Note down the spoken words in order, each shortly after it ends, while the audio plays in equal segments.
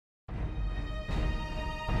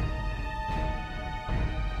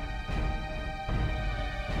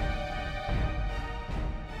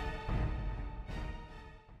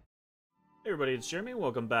Everybody, it's Jeremy.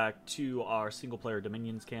 Welcome back to our single-player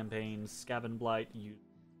Dominions campaign, Skavenblight,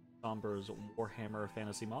 Sombre Warhammer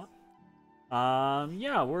Fantasy Mod.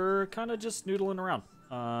 Yeah, we're kind of just noodling around.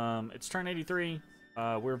 It's turn 83.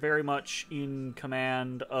 We're very much in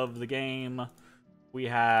command of the game. We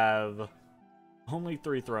have only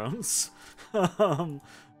 3 thrones.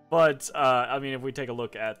 But, I mean, if we take a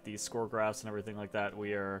look at the score graphs and everything like that,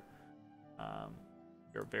 we're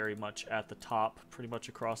very much at the top, pretty much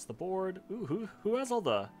across the board. Ooh, who has all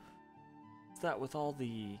the... What's that with all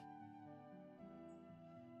the...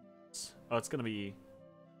 Oh, it's gonna be...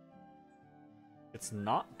 It's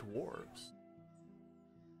not dwarves.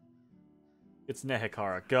 It's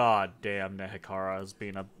Nehekara. God damn, Nehekara has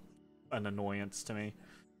been an annoyance to me.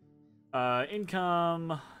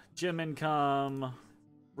 Income, gym income,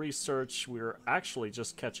 research. We're actually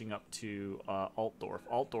just catching up to Altdorf.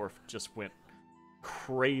 Altdorf just went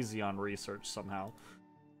crazy on research somehow.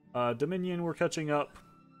 Dominion, we're catching up.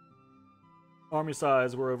 Army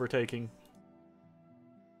size, we're overtaking.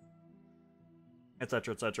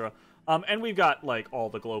 Etc, etc. And we've got, like, all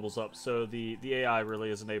the globals up, so the AI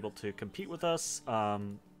really isn't able to compete with us.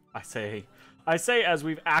 I say as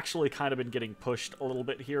we've actually kind of been getting pushed a little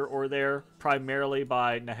bit here or there, primarily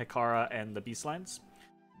by Nehekara and the Beastlines.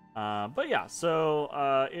 But yeah,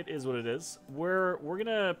 so it is what it is. We're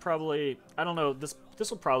gonna probably, I don't know, this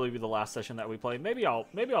will probably be the last session that we play. Maybe I'll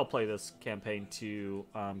play this campaign to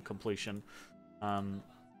completion.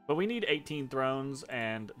 But we need 18 thrones,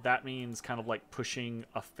 and that means kind of like pushing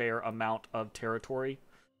a fair amount of territory,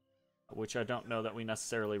 which I don't know that we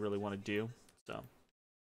necessarily really want to do. So,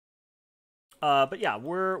 but yeah,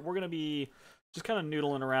 we're gonna be just kind of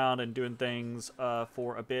noodling around and doing things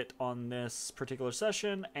for a bit on this particular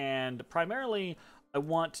session, and primarily I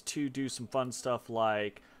want to do some fun stuff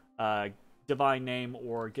like Divine Name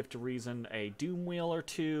or Gift of Reason, a Doom Wheel or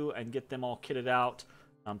 2, and get them all kitted out,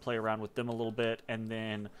 play around with them a little bit, and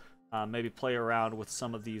then maybe play around with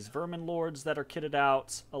some of these Vermin Lords that are kitted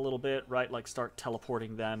out a little bit, right? Like start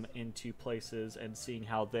teleporting them into places and seeing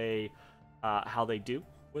how they do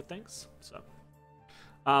with things. So.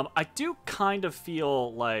 I do kind of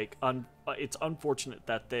feel like it's unfortunate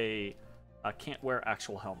that they can't wear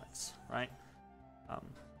actual helmets, right?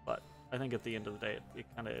 But I think at the end of the day, it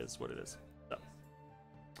kind of is what it is. So,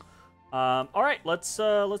 all right, let's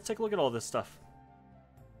take a look at all this stuff.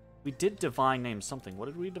 We did divine name something. What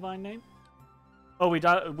did we divine name? Oh, we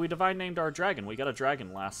divine named our dragon. We got a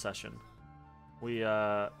dragon last session. We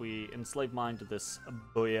enslaved mind to this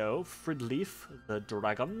boyo Fridleaf, the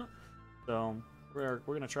dragon. So. We're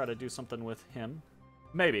gonna try to do something with him.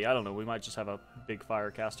 Maybe, I don't know. We might just have a big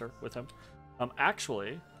firecaster with him.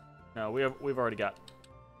 Actually, no, we've already got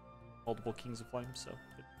multiple Kings of Flame. So,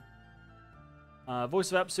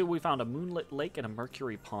 Voice of Apsu. We found a moonlit lake and a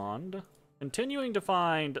mercury pond. Continuing to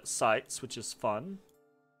find sites, which is fun.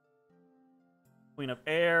 Queen of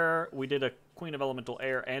Air. We did a Queen of Elemental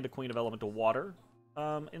Air and a Queen of Elemental Water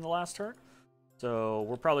in the last turn. So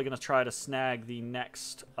we're probably gonna try to snag the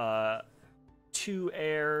next 2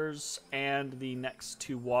 airs and the next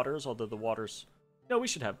 2 waters, although the waters, no, we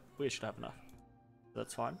should have enough.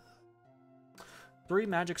 That's fine. 3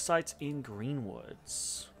 magic sites in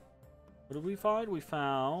Greenwoods. What did we find? We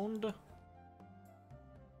found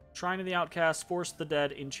Shrine of the Outcast, Force of the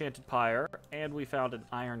Dead, Enchanted Pyre, and we found an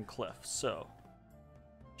Iron Cliff. So,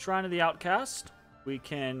 Shrine of the Outcast, we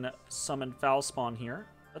can summon Foul Spawn here.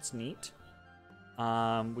 That's neat.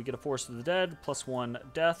 We get a Force of the Dead,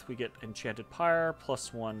 +1 Death. We get Enchanted Pyre,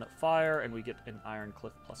 +1 Fire, and we get an Iron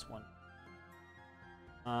Cliff, +1.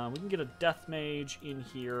 We can get a Death Mage in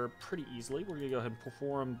here pretty easily. We're going to go ahead and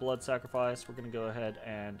perform Blood Sacrifice. We're going to go ahead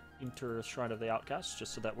and enter Shrine of the Outcast,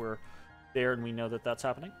 just so that we're there and we know that that's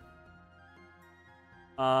happening.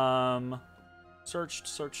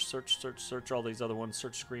 Search all these other ones.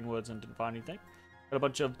 Search Greenwoods and didn't find anything. Got a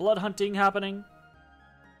bunch of blood hunting happening.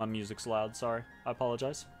 My music's loud, sorry. I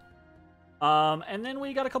apologize. And then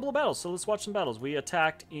we got a couple of battles, so let's watch some battles. We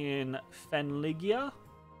attacked in Fenligia.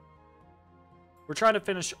 We're trying to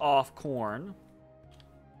finish off Corn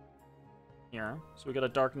here. So we got a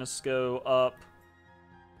Darkness go up.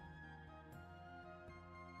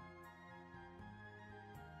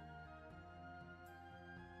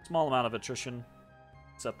 Small amount of attrition.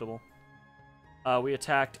 Acceptable. We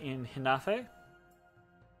attacked in Hinafe.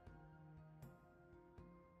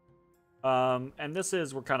 And this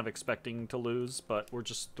is, we're kind of expecting to lose, but we were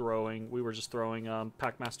just throwing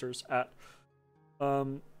Packmasters at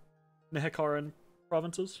Nehekaran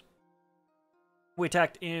provinces. We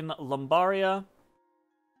attacked in Lumbaria.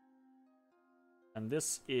 And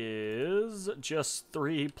this is just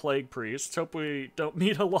 3 Plague Priests. Hope we don't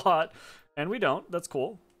need a lot. And we don't. That's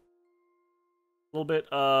cool. A little bit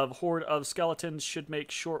of Horde of Skeletons should make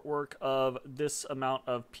short work of this amount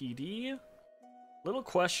of PD. Little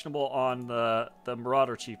questionable on the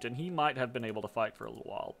Marauder Chieftain. He might have been able to fight for a little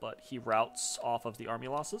while, but he routes off of the army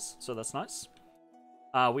losses, so that's nice.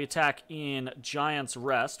 We attack in Giant's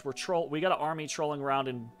Rest. We got an army trolling around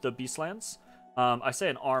in the Beastlands. I say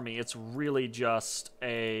an army, it's really just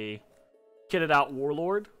a kitted out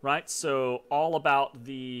warlord, right? So all about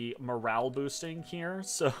the morale boosting here,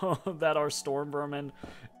 so that our storm vermin,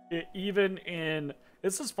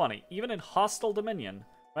 this is funny, even in hostile dominion,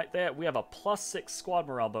 right there, we have a +6 squad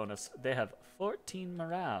morale bonus. They have 14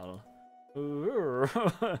 morale. Ooh.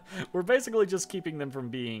 We're basically just keeping them from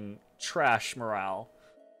being trash morale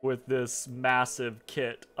with this massive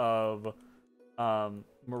kit of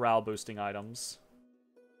morale boosting items.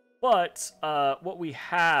 But what we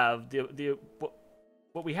have,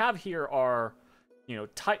 what we have here are, you know,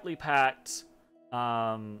 tightly packed,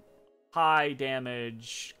 high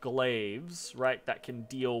damage glaives, right? That can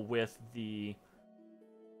deal with the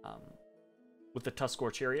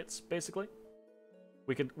Tuskor chariots, basically.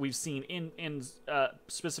 We've seen in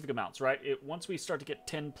specific amounts, right? Once we start to get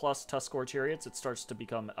 10+ Tuskor chariots, it starts to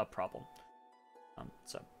become a problem.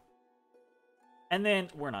 And then,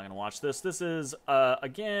 we're not going to watch this. This is,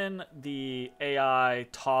 again, the AI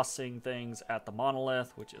tossing things at the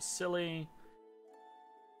monolith, which is silly.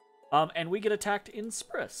 And we get attacked in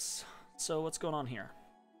Spris. So, what's going on here?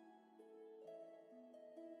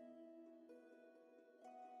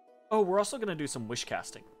 Oh, we're also going to do some wish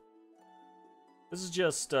casting. This is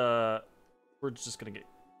just, we're just going to get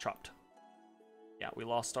chopped. Yeah, we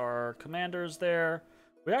lost our commanders there.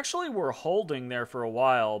 We actually were holding there for a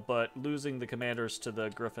while, but losing the commanders to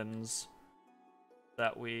the griffins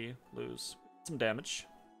that we lose. Some damage.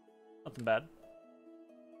 Nothing bad.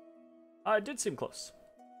 It did seem close.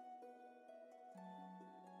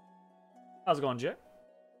 How's it going, Jay?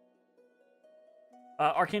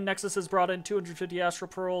 Arcane Nexus has brought in 250 Astral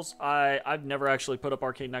Pearls. I've never actually put up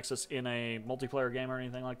Arcane Nexus in a multiplayer game or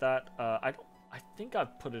anything like that. I think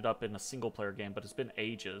I've put it up in a single player game, but it's been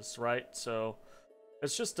ages, right? So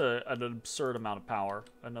it's just an absurd amount of power,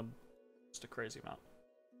 just a crazy amount.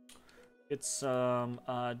 It's some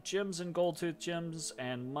gems and Goldtooth gems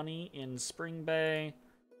and money in Spring Bay.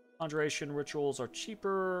 Conjuration rituals are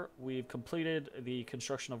cheaper. We've completed the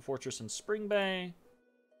construction of Fortress in Spring Bay.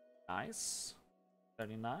 Nice.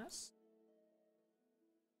 Very nice.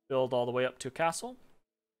 Build all the way up to Castle.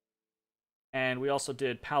 And we also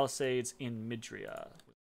did Palisades in Midria.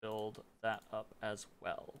 Build that up as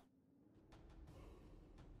well.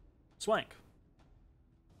 Swank.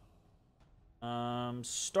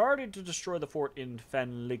 Started to destroy the fort in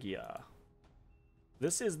Fenligia.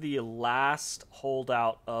 This is the last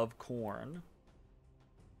holdout of corn.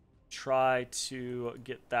 Try to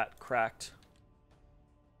get that cracked.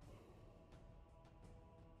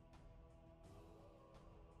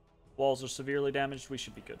 Walls are severely damaged. We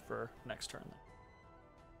should be good for next turn.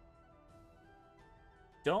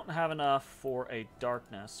 Don't have enough for a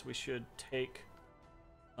darkness. We should take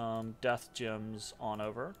death gems on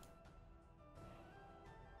over.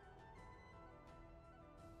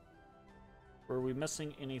 Were we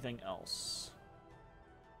missing anything else?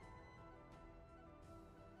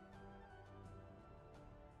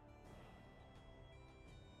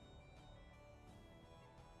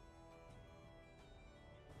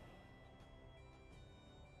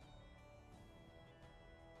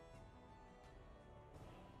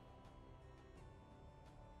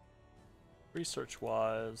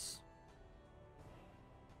 Research-wise,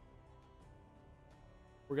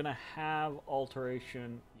 we're gonna have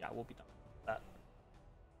alteration. Yeah, we'll be done with that.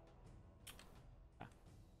 Yeah.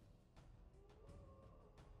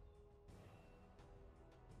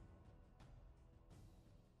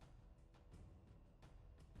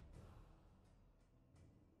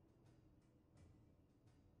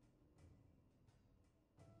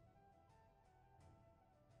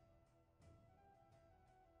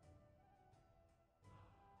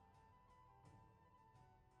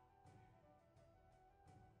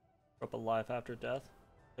 Up a life after death.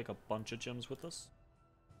 Take a bunch of gems with us.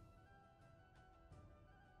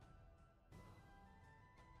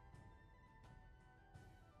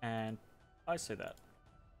 And I say that.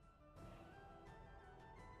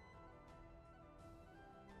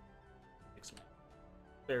 Take some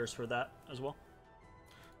spares for that as well.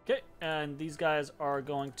 Okay, and these guys are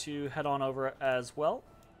going to head on over as well.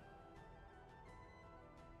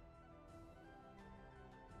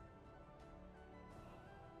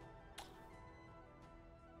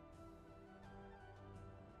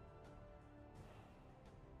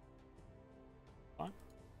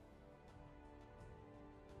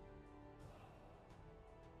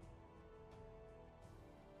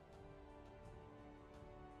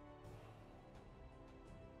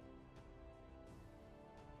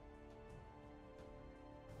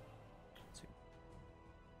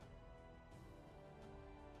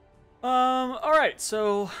 Alright,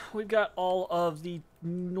 so we've got all of the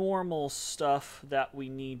normal stuff that we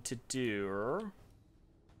need to do.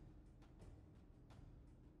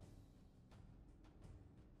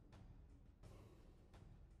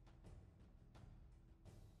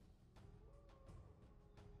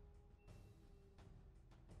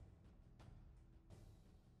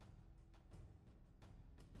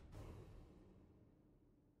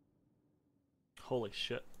 Holy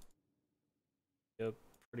shit. A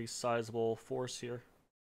pretty sizable force here.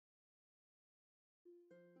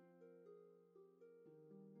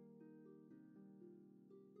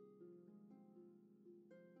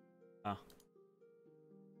 Oh.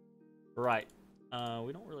 Right.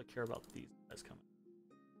 We don't really care about these guys coming.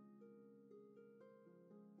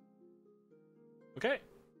 Okay.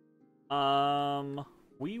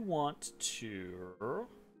 We want to...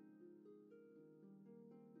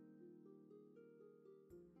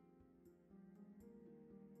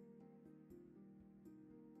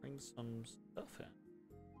 bring some stuff in.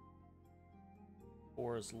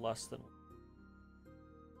 4 is less than...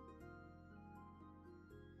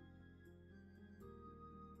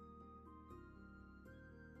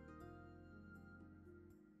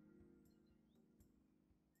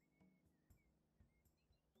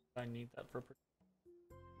 I need that for...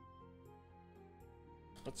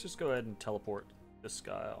 Let's just go ahead and teleport this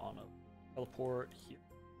guy on a... Teleport here.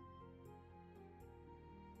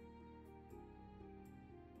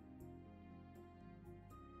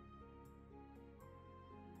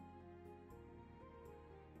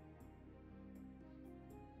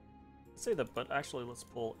 Say that, but actually let's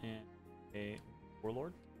pull in a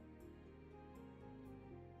warlord.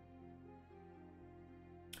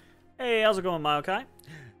 Hey, how's it going, Mayokai?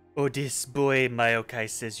 Oh, this boy Mayokai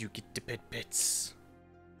says you get the pet pets.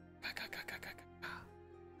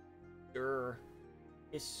 Sure.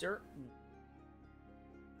 Yes, sir.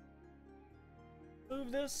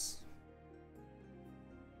 Move this.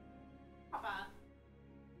 Papa.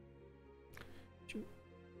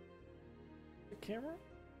 The camera?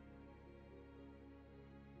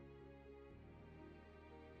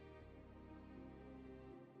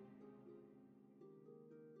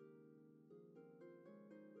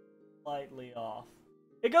 Slightly off.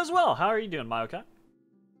 It goes well. How are you doing, Mayokai?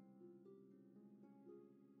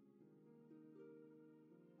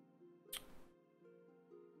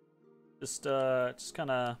 Just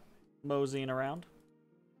kind of moseying around,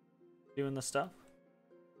 doing the stuff.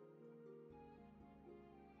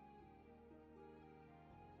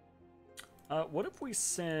 What if we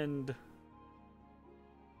send?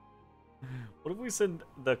 What if we send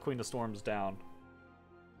the Queen of Storms down?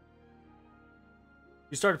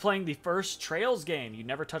 You started playing the first Trails game. You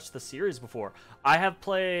never touched the series before. I have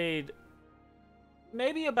played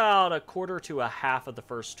maybe about a quarter to a half of the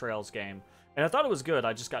first Trails game, and I thought it was good.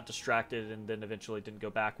 I just got distracted and then eventually didn't go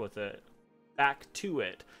back to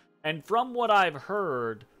it. And from what I've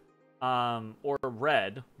heard, or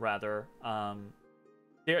read rather,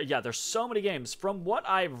 there's so many games. From what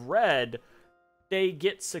I've read, they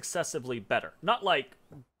get successively better. Not like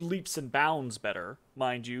leaps and bounds better,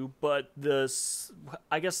 mind you, but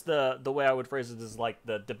I guess the way I would phrase it is like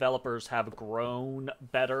the developers have grown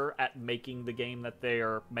better at making the game that they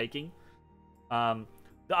are making.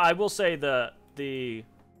 I will say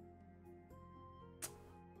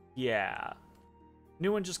yeah.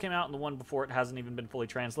 New one just came out and the one before it hasn't even been fully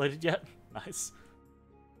translated yet. Nice.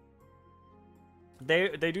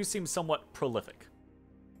 They do seem somewhat prolific.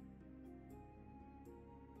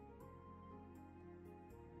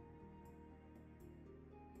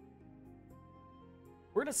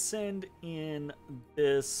 We're going to send in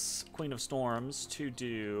this Queen of Storms to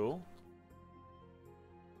do...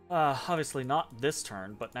 obviously not this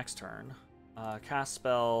turn, but next turn. Cast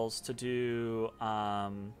spells to do...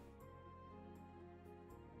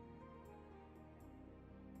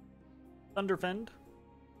 Thunderfend.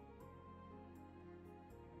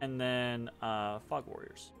 And then Fog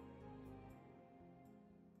Warriors.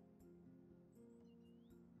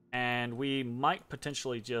 And we might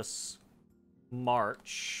potentially just...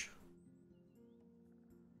 march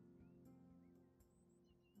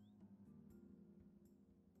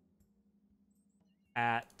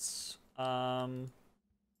at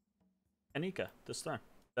Anika this turn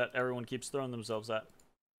that everyone keeps throwing themselves at.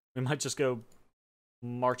 We might just go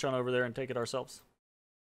march on over there and take it ourselves.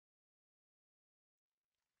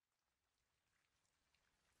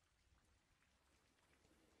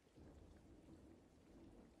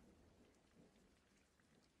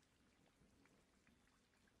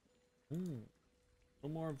 A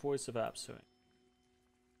little more Voice of Apsu.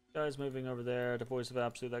 Guy's moving over there to Voice of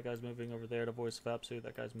Apsu. That guy's moving over there to Voice of Apsu.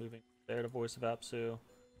 That guy's moving there to Voice of Apsu.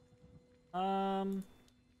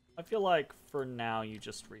 I feel like for now you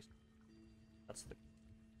just that's the.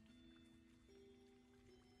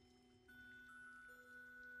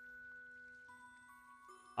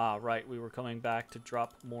 Ah, right, we were coming back to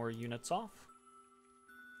drop more units off,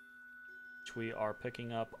 which we are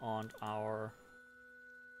picking up on our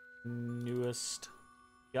newest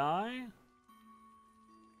guy.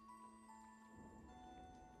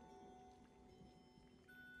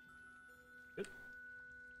 Good.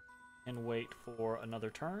 And wait for another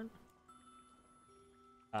turn.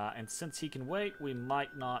 And since he can wait, we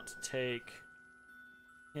might not take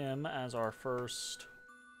him as our first.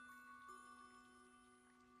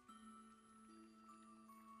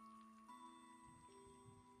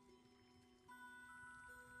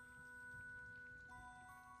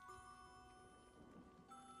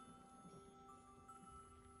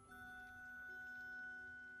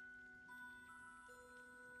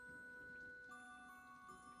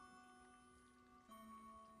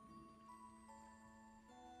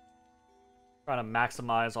 Trying to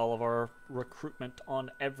maximize all of our recruitment on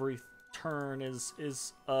every turn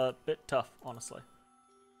is a bit tough, honestly.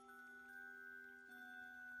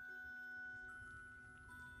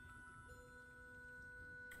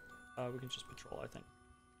 We can just patrol, I think.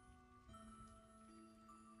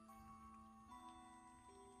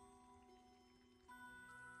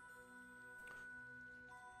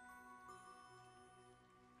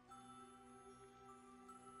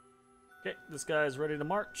 Okay, this guy's ready to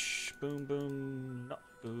march. Boom, boom, not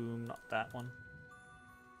boom, not that one.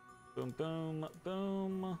 Boom, boom,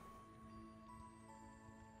 boom.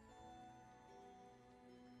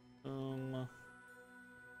 Boom.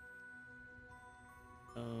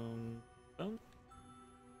 Boom, boom.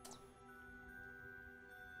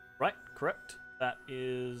 Right, correct. That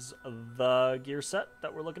is the gear set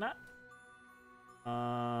that we're looking at.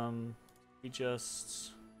 He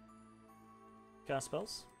just cast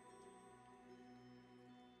spells.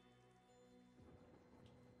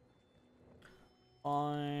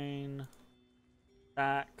 Fine.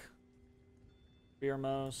 Back.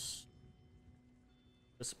 Beermos.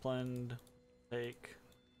 Disciplined. Take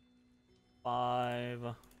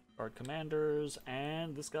 5 guard commanders,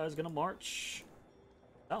 and this guy's gonna march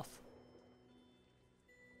south.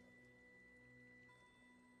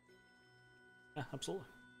 Yeah, absolutely.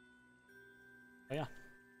 Oh, yeah.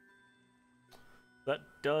 That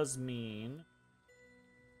does mean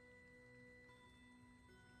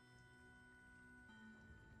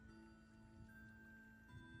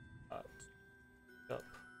up.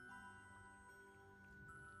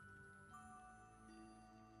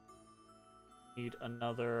 Need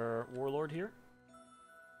another warlord here.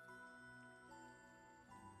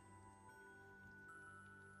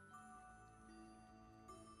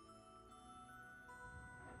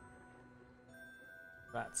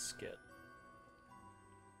 That's good.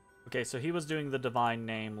 Okay, so he was doing the divine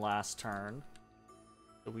name last turn,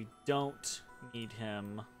 so we don't need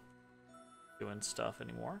him doing stuff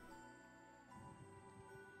anymore.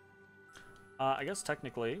 I guess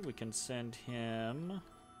technically we can send him,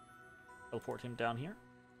 teleport him down here.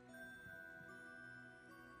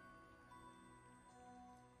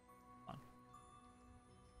 Come on.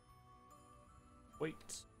 Wait.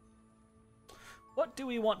 What do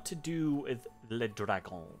we want to do with Le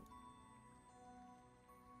Dragon?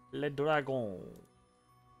 Le Dragon.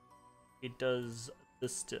 It does the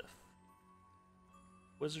stuff.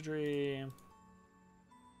 Wizardry.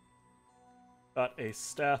 Got a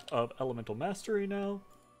Staff of Elemental Mastery now.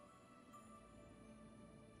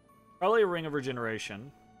 Probably a Ring of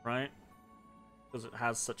Regeneration, right? Because it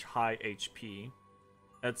has such high HP.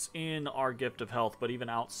 It's in our Gift of Health, but even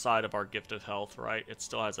outside of our Gift of Health, right? It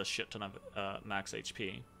still has a shit ton of max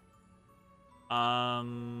HP.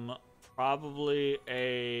 Probably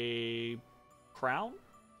a crown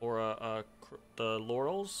or the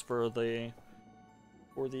laurels for the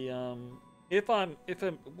if I'm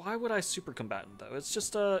why would I super combatant though? It's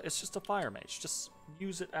just a fire mage. Just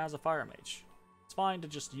use it as a fire mage. It's fine to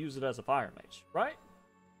just use it as a fire mage, right?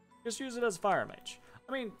 Just use it as a fire mage.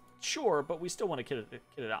 I mean, sure, but we still want to kit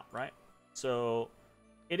it out, right? So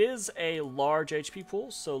it is a large HP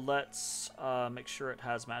pool, so let's make sure it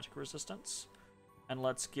has magic resistance. And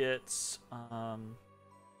let's get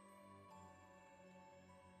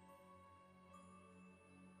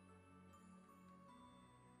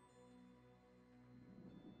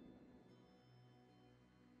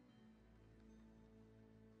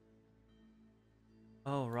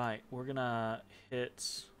oh, right. We're gonna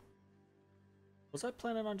hit. Was I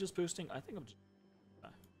planning on just boosting? I think I'm just.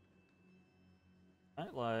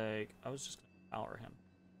 I was just gonna power him.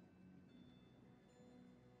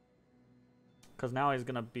 because now he's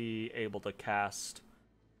gonna be able to cast.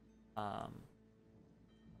 I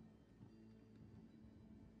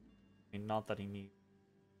mean, not that he needs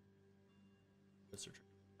this or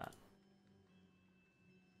that.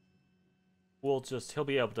 He'll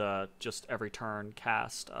be able to just every turn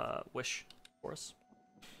cast Wish for us.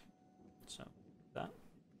 So that.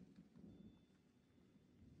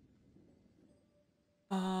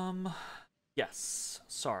 Yes.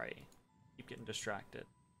 Sorry. Keep getting distracted.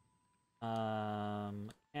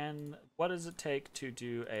 And what does it take to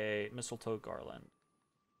do a mistletoe garland?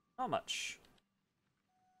 Not much.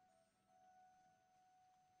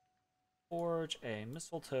 Forge a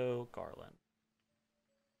mistletoe garland.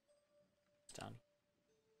 It's down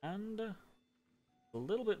here. And a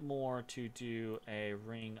little bit more to do a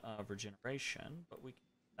ring of regeneration, but we can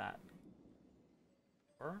do that.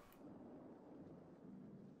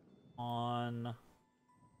 On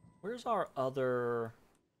where's our other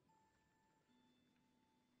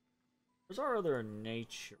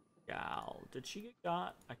nature gal? Did she get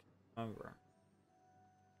got? I can't remember.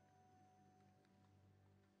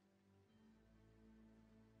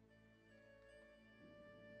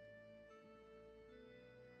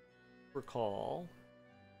 Recall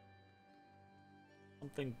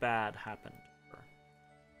something bad happened to her.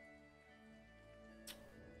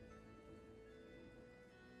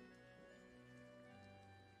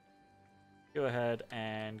 Go ahead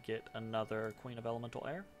and get another Queen of Elemental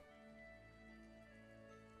Air.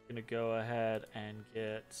 Gonna go ahead and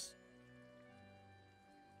get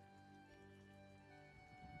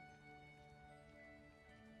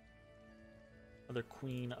another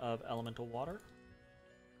Queen of Elemental Water.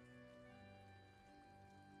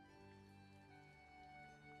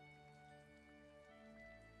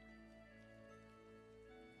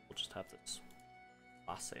 We'll just have this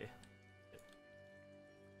lasse.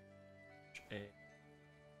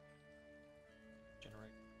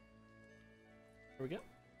 Generate. Here we go.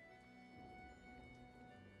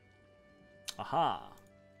 Aha!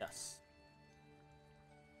 Yes.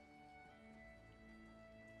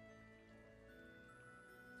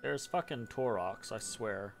 There's fucking Torox, I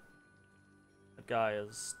swear. That guy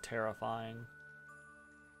is terrifying.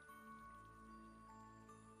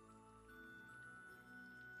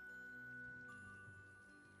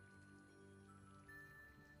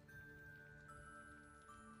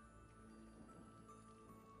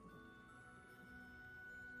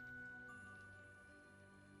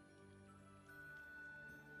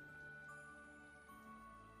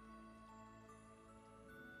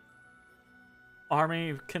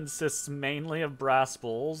 Army consists mainly of brass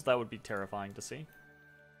bulls. That would be terrifying to see.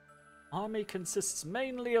 Army consists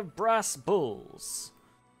mainly of brass bulls.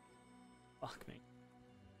 Fuck me.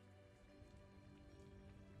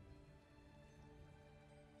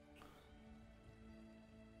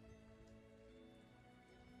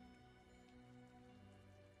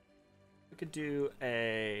 We could do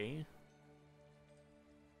a...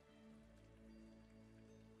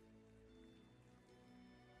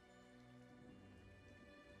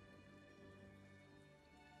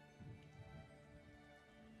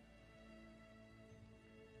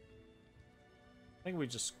 I think we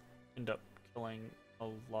just end up killing a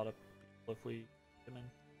lot of people if we come in.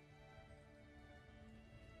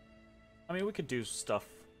 I mean, we could do stuff,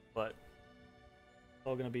 but it's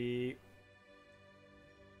all gonna be...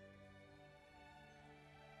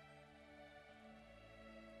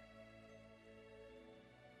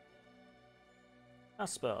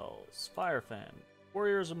 Mass spells, Firefend.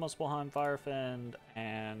 Warriors of Muspelheim, Firefend,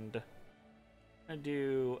 and I'm gonna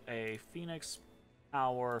do a Phoenix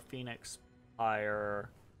Power, Phoenix Fire,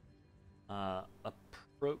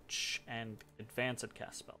 approach, and advance at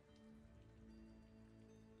cast spell.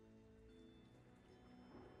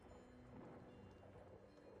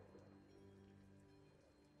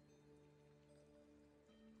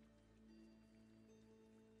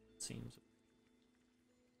 Seems.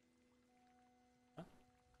 Huh?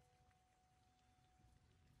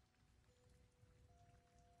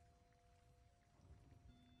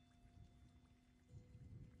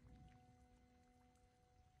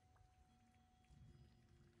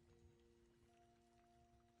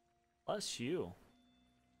 Bless you.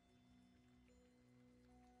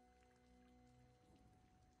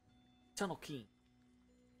 Tunnel Key.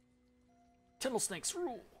 Tunnel Snakes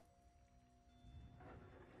rule.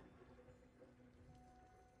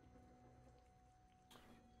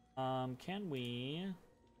 Can we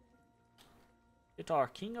get our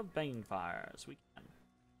King of Banefires? We can.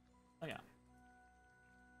 Oh yeah.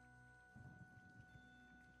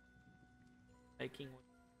 Making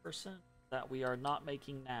person that we are not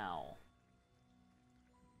making now.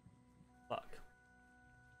 Fuck.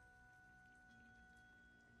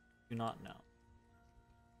 Do not know.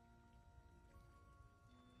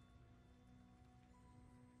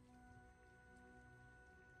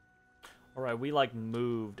 Alright, we like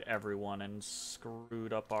moved everyone and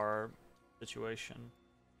screwed up our situation.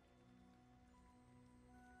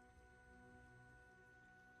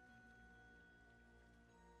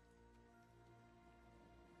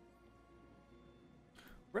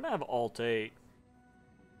 We're gonna have Alt 8.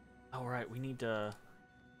 Alright, we need to...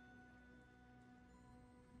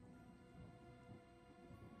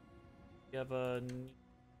 We have a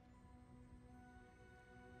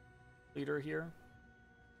leader here.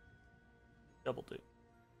 Double do.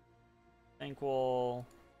 Thankwall.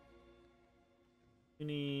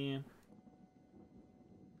 Uni.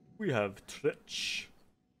 We have Twitch.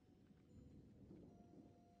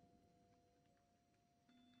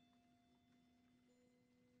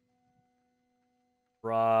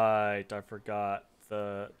 Right, I forgot.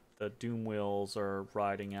 The Doom Wheels are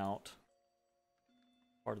riding out.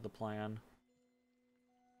 Part of the plan.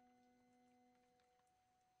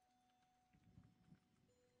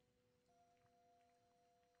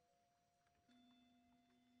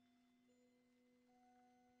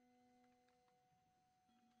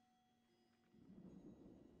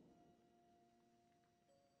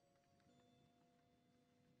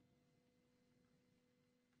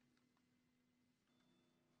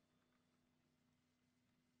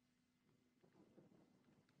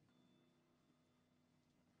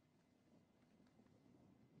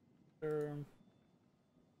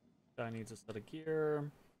 Guy needs a set of gear.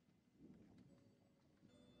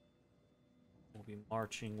 We'll be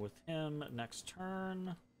marching with him next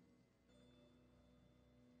turn.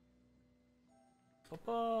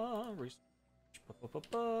 Research.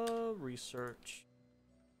 Research.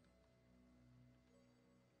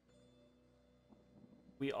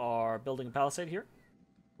 We are building a palisade here.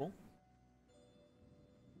 Cool.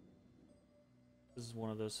 This is one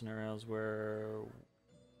of those scenarios where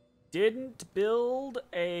didn't build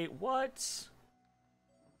a what?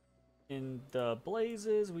 In the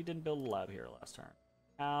blazes, we didn't build a lab here last turn.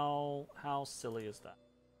 How silly is that?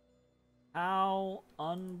 How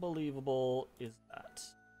unbelievable is that?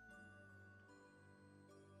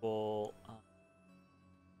 Well,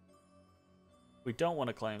 we don't want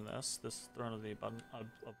to claim this Throne of the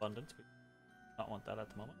Abundance. We do not want that at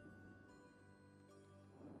the moment.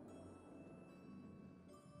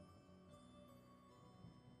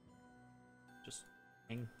 Just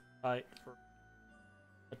hang tight for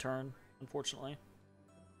a turn, unfortunately.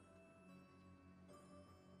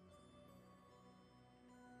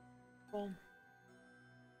 Roll.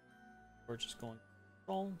 We're just going to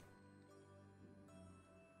roll.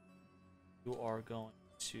 You are going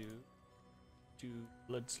to do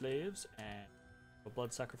blood slaves and a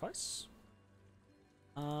blood sacrifice.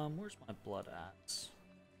 Where's my blood at?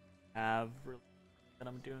 Have really that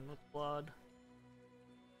I'm doing with blood.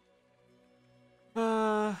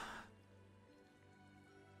 Ooh,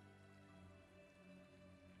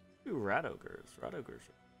 rat ogres. Rat ogres.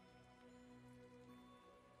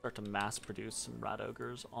 Start to mass produce some rat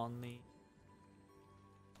ogres on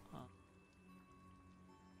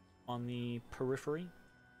the periphery.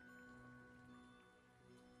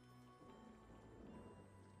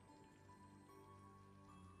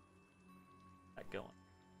 That going.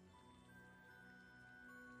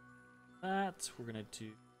 That we're gonna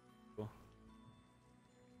do.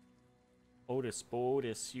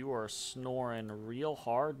 Otis, you are snoring real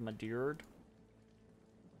hard, my dude.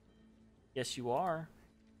 Yes, you are.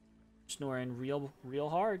 Snoring real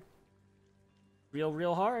hard.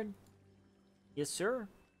 Real hard. Yes, sir.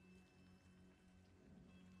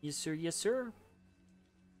 Yes, sir. Yes, sir.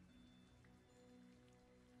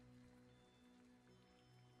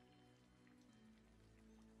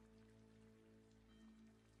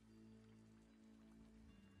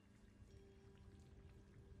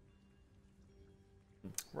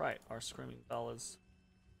 Right, our Screaming Bell is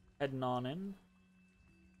heading on in.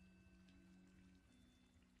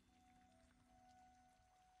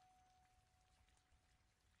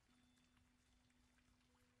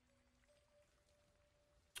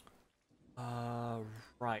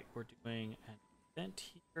 Right, we're doing an event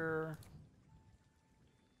here.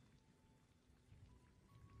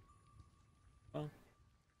 Well,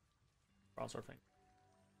 cross our fingers.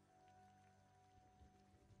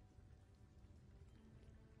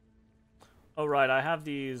 Oh right, I have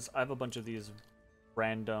a bunch of these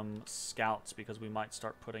random scouts because we might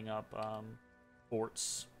start putting up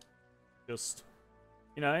forts just,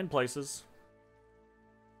 you know, in places.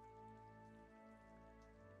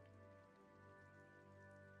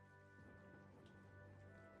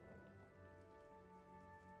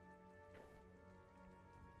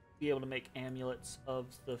 be able to make amulets of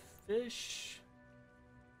the fish,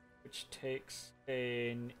 which takes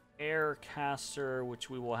an air caster, which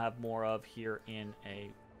we will have more of here in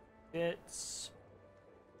a bit.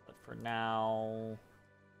 But for now,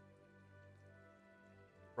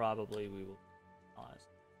 probably we will.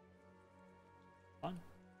 Fine.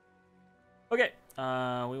 Okay,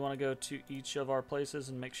 we want to go to each of our places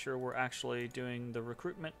and make sure we're actually doing the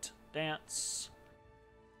recruitment dance.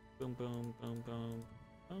 Boom, boom, boom, boom,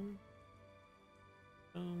 boom,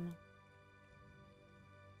 boom.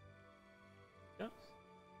 Yeah.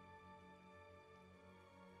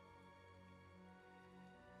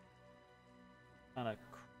 Kind of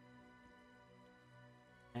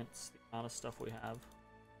hence the amount of stuff we have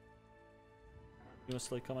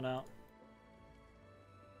continuously coming out.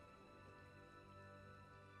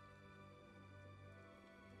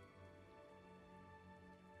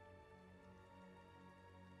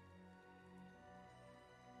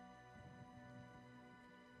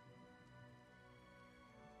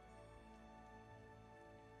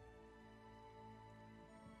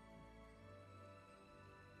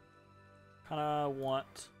 Kind of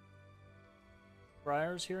want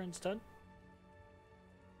briars here instead.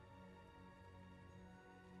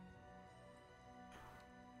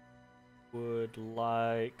 Would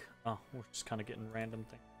like... Oh, we're just kind of getting random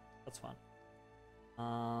things. That's fine.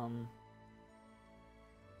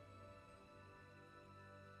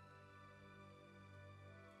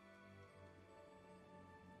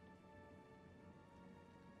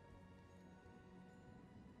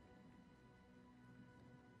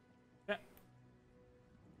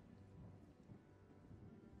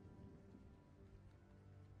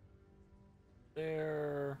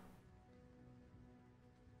 There.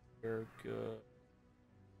 You're good.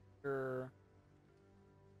 Sure.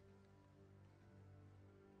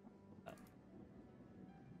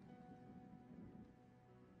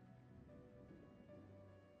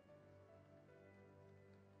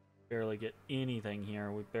 Barely get anything here.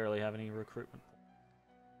 We barely have any recruitment.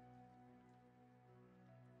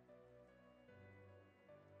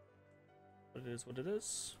 But it is what it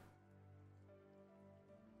is.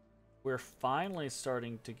 We're finally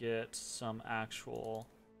starting to get some actual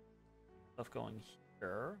stuff going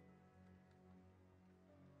here.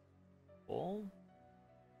 Cool.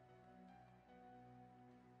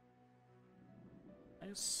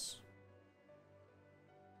 Nice.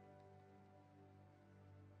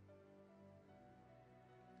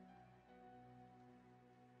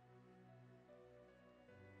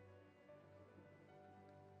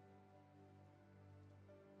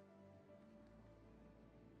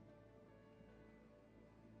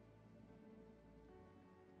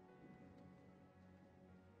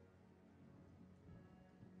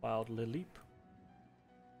 Wild Lilip.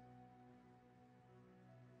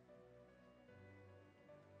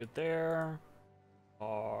 Good there.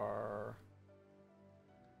 Are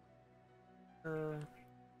here.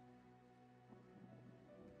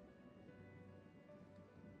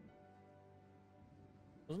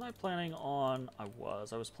 Wasn't I planning on... I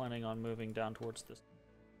was planning on moving down towards this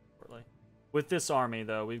shortly. With this army,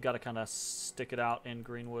 though, we've got to kind of stick it out in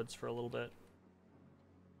Greenwoods for a little bit.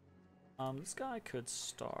 This guy could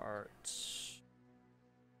start...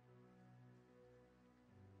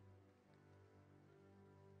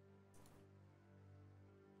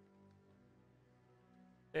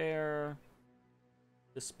 there.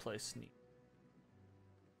 This place needs...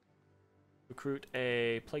 recruit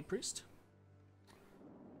a Plague Priest.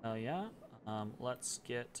 Oh yeah. Let's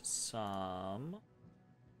get some...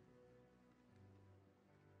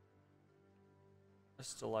 I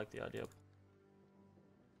still like the idea of...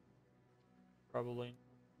 probably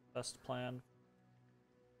best plan.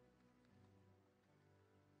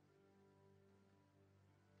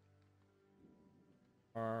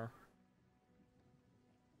 Or...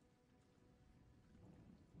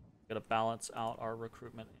 gotta balance out our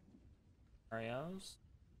recruitment areas.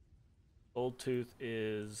 Old Tooth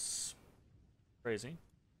is crazy.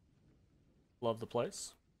 Love the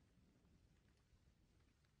place.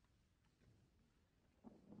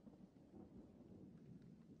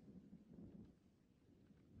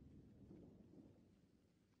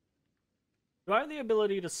 Do I have the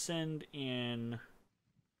ability to send in...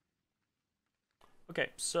 Okay,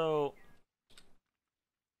 so...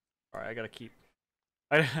 Alright, I gotta keep...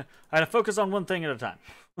 I had to focus on one thing at a time.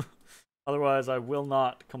 Otherwise, I will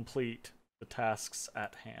not complete the tasks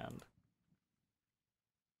at hand.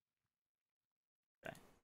 Okay,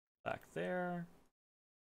 back there.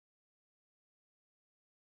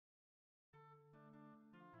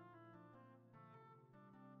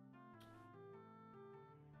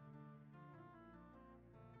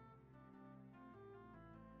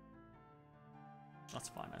 That's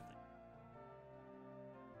fine, I think.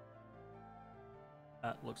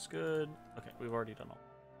 That looks good. Okay, we've already done all.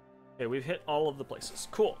 Okay, we've hit all of the places.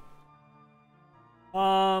 Cool.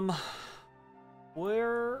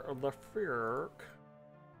 Where the frick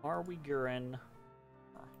are we gearing?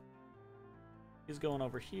 He's going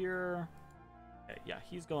over here. Okay, yeah,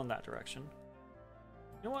 he's going that direction.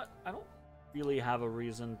 You know what? I don't really have a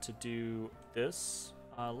reason to do this.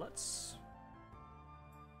 Let's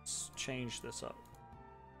change this up.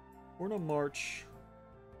 We're gonna march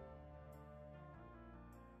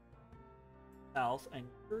south, and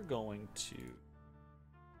you're going to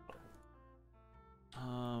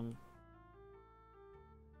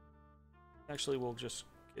actually we'll just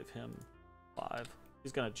give him 5.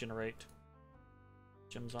 He's gonna generate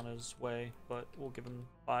gems on his way, but we'll give him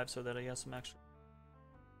 5 so that he has some extra.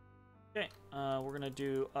 Okay, we're gonna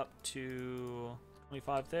do up to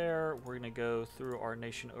 25 there. We're gonna go through our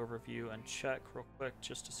nation overview and check real quick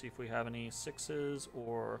just to see if we have any 6s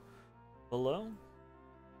or below.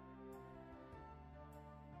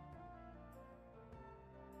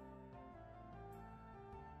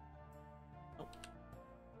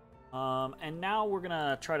 And now we're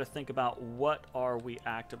gonna try to think about what are we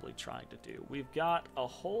actively trying to do. We've got a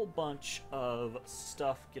whole bunch of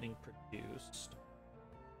stuff getting produced.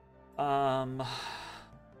 I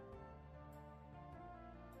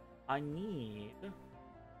need... Okay.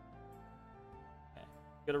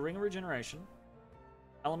 Got a Ring of Regeneration,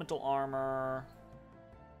 Elemental Armor,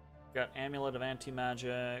 got Amulet of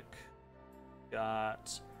Anti-Magic,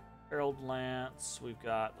 got Herald Lance, we've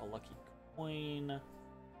got a Lucky Coin.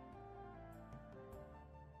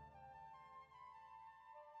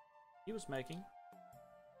 He was making.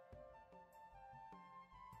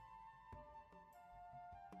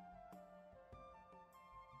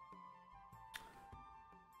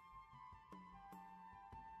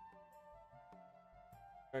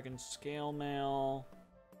 Dragon Scale Mail,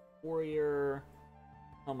 Warrior,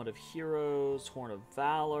 Helmet of Heroes, Horn of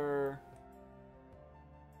Valor.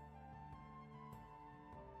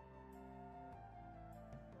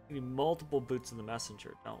 We need multiple Boots of the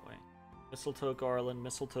Messenger, don't we? Mistletoe Garland,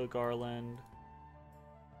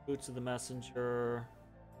 Boots of the Messenger.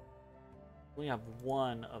 We have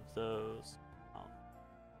one of those.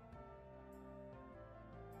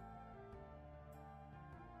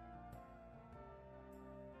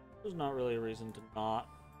 There's not really a reason to not.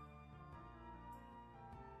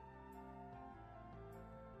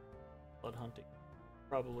 Blood hunting.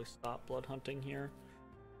 Probably stop blood hunting here.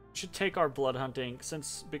 We should take our blood hunting,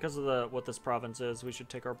 because of what this province is, we should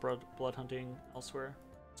take our blood hunting elsewhere.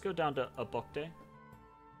 Let's go down to Abukde.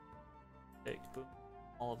 Take boom,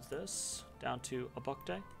 all of this down to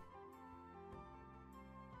Abukde.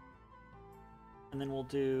 And then we'll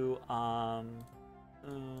do boom,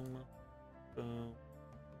 boom,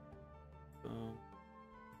 boom.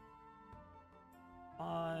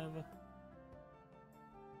 5.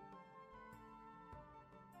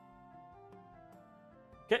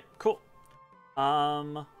 Okay, cool.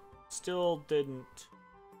 Still didn't...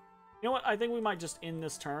 You know what? I think we might just end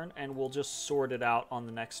this turn, and we'll just sort it out on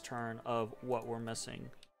the next turn of what we're missing.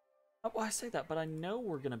 Oh, well, I say that, but I know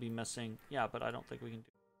we're going to be missing... Yeah, but I don't think we can do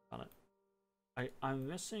on it. I'm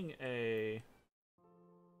missing a...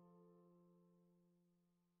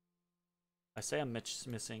 I say I'm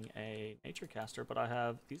missing a nature caster, but I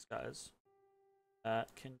have these guys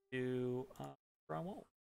that can do whatever I want.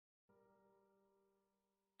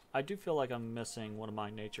 I do feel like I'm missing one of my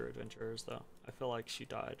nature adventurers, though. I feel like she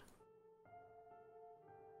died.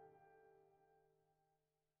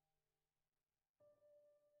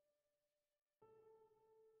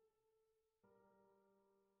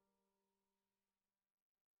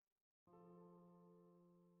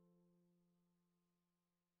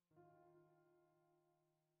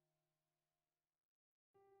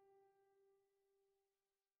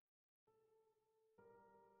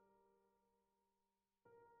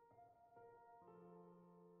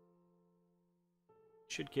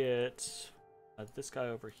 Should get this guy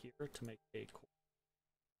over here to make a core.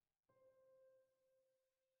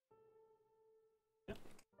 Yeah.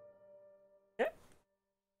 Okay.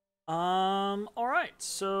 Alright,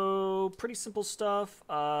 so pretty simple stuff.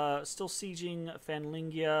 Still sieging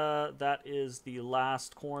Fanlingia. That is the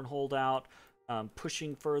last Khorne holdout.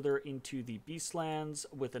 Pushing further into the Beastlands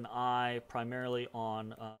with an eye primarily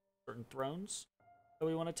on certain thrones that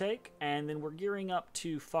we want to take, and then we're gearing up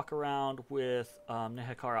to fuck around with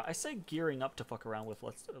Nehekara. I say gearing up to fuck around with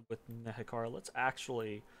Nehekara. Let's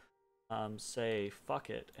actually say fuck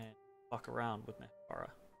it and fuck around with Nehekara.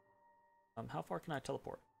 How far can I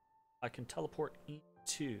teleport? I can teleport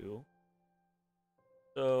into.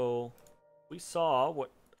 So We saw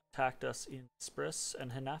what attacked us in Spris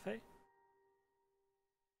and Hanafe.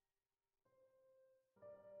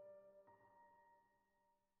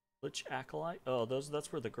 Lich Acolyte? Oh,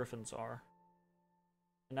 that's where the griffins are.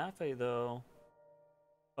 Hanafe, though.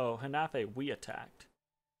 Oh, Hanafe, we attacked.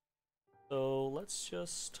 So let's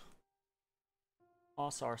just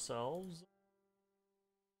toss ourselves.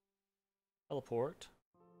 Teleport.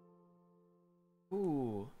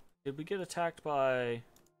 Ooh, did we get attacked by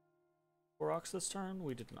Aurochs this turn?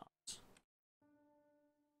 We did not.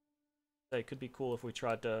 It could be cool if we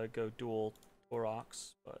tried to go dual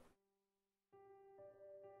Aurochs, but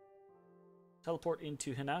teleport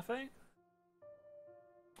into Hanafe.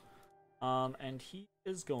 And he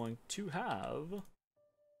is going to have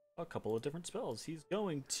a couple of different spells. He's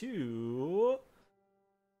going to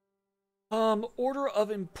Order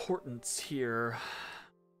of Importance here.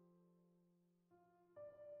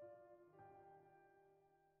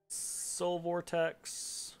 Soul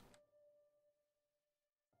Vortex,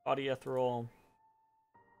 Body Ethereal,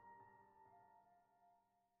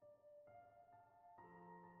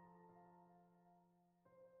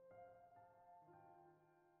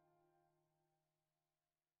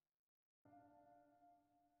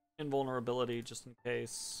 Invulnerability just in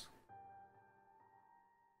case.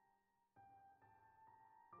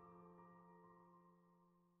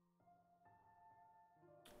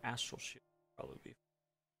 Astral Shield would probably be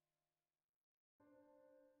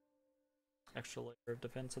extra layer of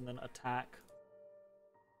defense and then attack.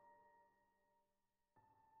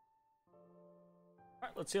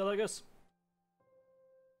 Alright, let's see how that goes.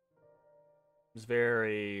 It's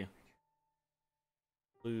very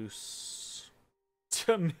loose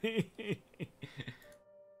to me.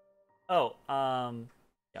 Oh,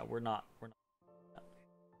 yeah, we're not.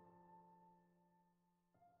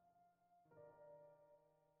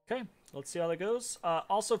 Okay, let's see how that goes.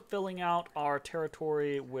 Also filling out our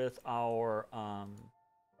territory with our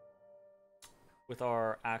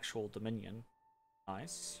actual Dominion.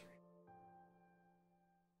 Nice.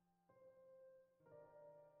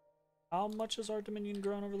 How much has our Dominion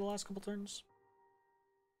grown over the last couple turns?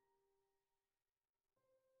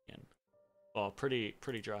 Oh, pretty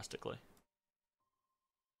drastically.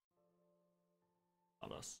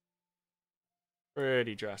 Not us.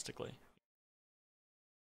 Pretty drastically.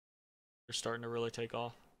 They're starting to really take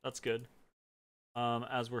off. That's good.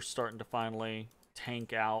 As we're starting to finally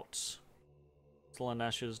tank out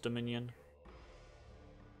Slaanesh's Dominion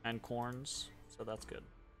and Khorne's, so that's good.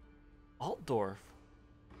 Altdorf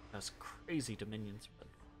has crazy Dominion spread.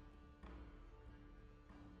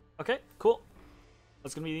 Okay, cool.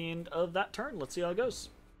 That's gonna be the end of that turn. Let's see how it goes.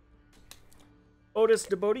 Otis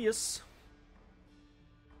Debodius.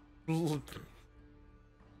 You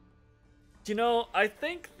know, I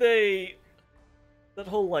think that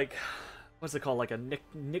whole, like, what's it called, like a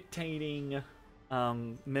nictating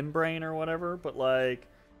membrane or whatever, but like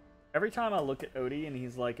every time I look at Odie and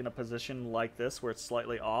he's like in a position like this where it's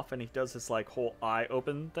slightly off and he does this like whole eye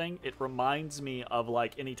open thing, it reminds me of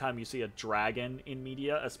like anytime you see a dragon in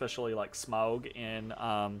media, especially like Smaug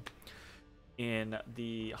in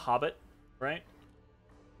the Hobbit, right?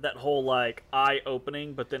 That whole like eye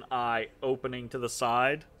opening but then eye opening to the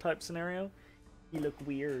side type scenario. You look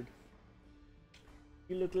weird.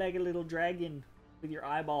 You look like a little dragon with your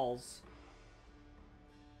eyeballs.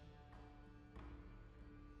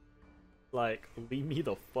 Like, leave me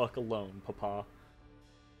the fuck alone, Papa.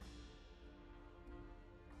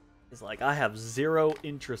 He's like, I have zero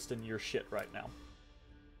interest in your shit right now.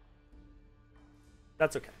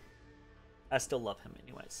 That's okay. I still love him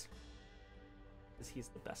anyways. Because he's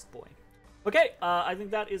the best boy. Okay, I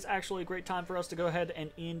think that is actually a great time for us to go ahead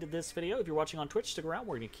and end this video. If you're watching on Twitch, stick around.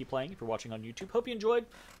 We're going to keep playing. If you're watching on YouTube, hope you enjoyed.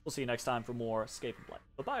 We'll see you next time for more Skavenblight.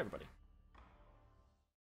 Bye-bye, everybody.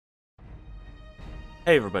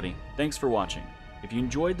 Hey everybody, thanks for watching. If you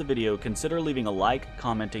enjoyed the video, consider leaving a like,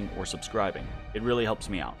 commenting, or subscribing. It really helps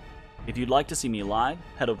me out. If you'd like to see me live,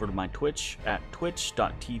 head over to my Twitch at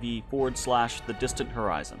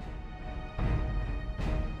twitch.tv/thedistanthorizon.